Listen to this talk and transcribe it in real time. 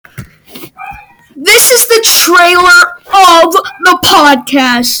the trailer of the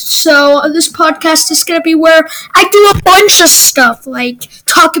podcast. So this podcast is gonna be where I do a bunch of stuff, like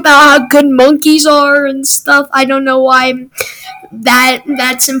talk about how good monkeys are and stuff. I don't know why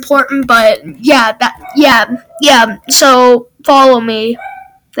that's important, but yeah. So follow me.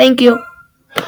 Thank you.